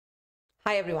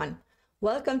Hi everyone,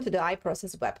 welcome to the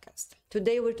iProcess webcast.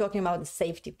 Today we're talking about the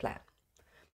safety plan.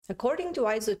 According to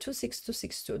ISO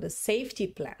 26262, the safety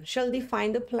plan shall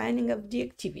define the planning of the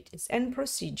activities and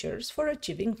procedures for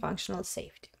achieving functional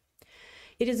safety.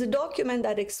 It is a document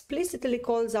that explicitly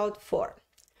calls out for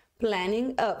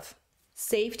planning of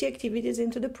safety activities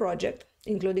into the project,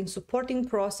 including supporting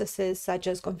processes such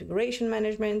as configuration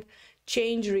management,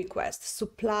 change requests,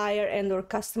 supplier and/or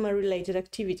customer-related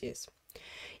activities,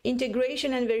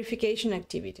 integration and verification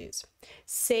activities,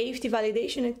 safety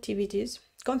validation activities,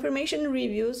 confirmation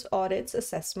reviews, audits,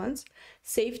 assessments,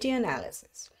 safety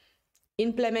analysis,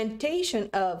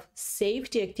 implementation of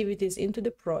safety activities into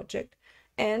the project,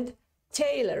 and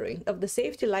tailoring of the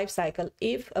safety lifecycle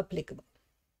if applicable.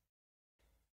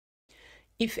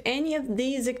 If any of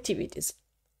these activities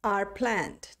are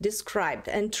planned, described,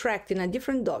 and tracked in a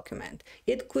different document,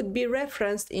 it could be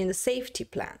referenced in the safety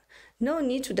plan. No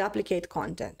need to duplicate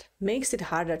content. Makes it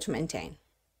harder to maintain.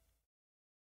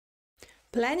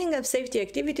 Planning of safety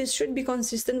activities should be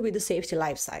consistent with the safety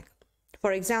lifecycle.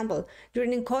 For example,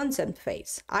 during the concept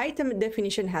phase, item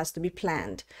definition has to be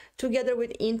planned, together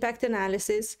with impact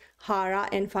analysis, HARA,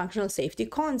 and functional safety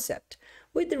concept,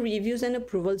 with the reviews and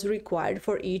approvals required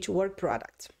for each work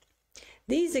product.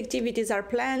 These activities are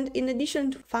planned in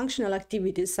addition to functional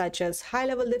activities such as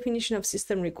high-level definition of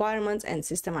system requirements and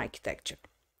system architecture.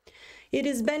 It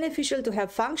is beneficial to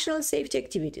have functional safety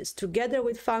activities together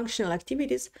with functional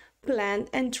activities planned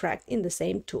and tracked in the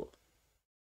same tool.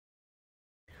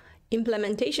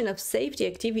 Implementation of safety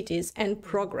activities and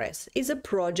progress is a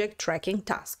project tracking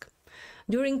task.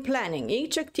 During planning,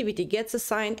 each activity gets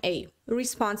assigned a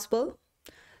responsible,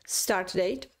 start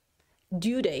date,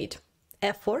 due date,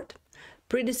 effort,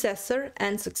 predecessor,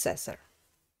 and successor.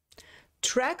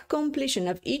 Track completion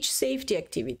of each safety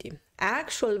activity,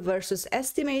 actual versus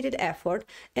estimated effort,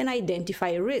 and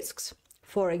identify risks.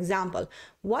 For example,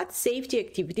 what safety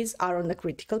activities are on the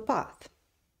critical path?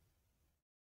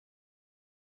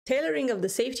 Tailoring of the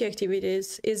safety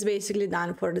activities is basically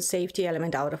done for the safety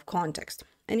element out of context.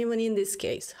 And even in this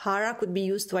case, HARA could be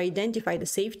used to identify the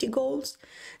safety goals.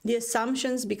 The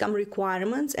assumptions become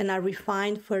requirements and are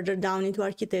refined further down into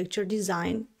architecture,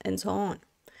 design, and so on.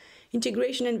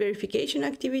 Integration and verification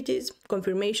activities,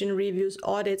 confirmation reviews,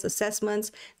 audits,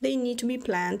 assessments, they need to be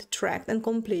planned, tracked, and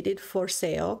completed for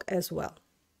SEOC as well.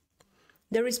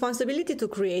 The responsibility to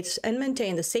create and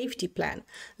maintain the safety plan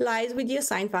lies with the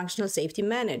assigned functional safety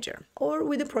manager or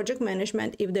with the project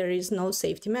management if there is no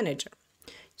safety manager.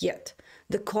 Yet,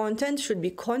 the content should be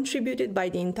contributed by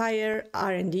the entire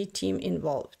R&D team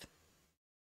involved.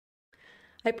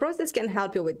 iProcess can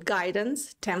help you with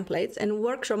guidance, templates, and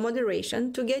workshop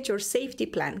moderation to get your safety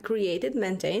plan created,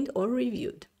 maintained, or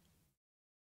reviewed.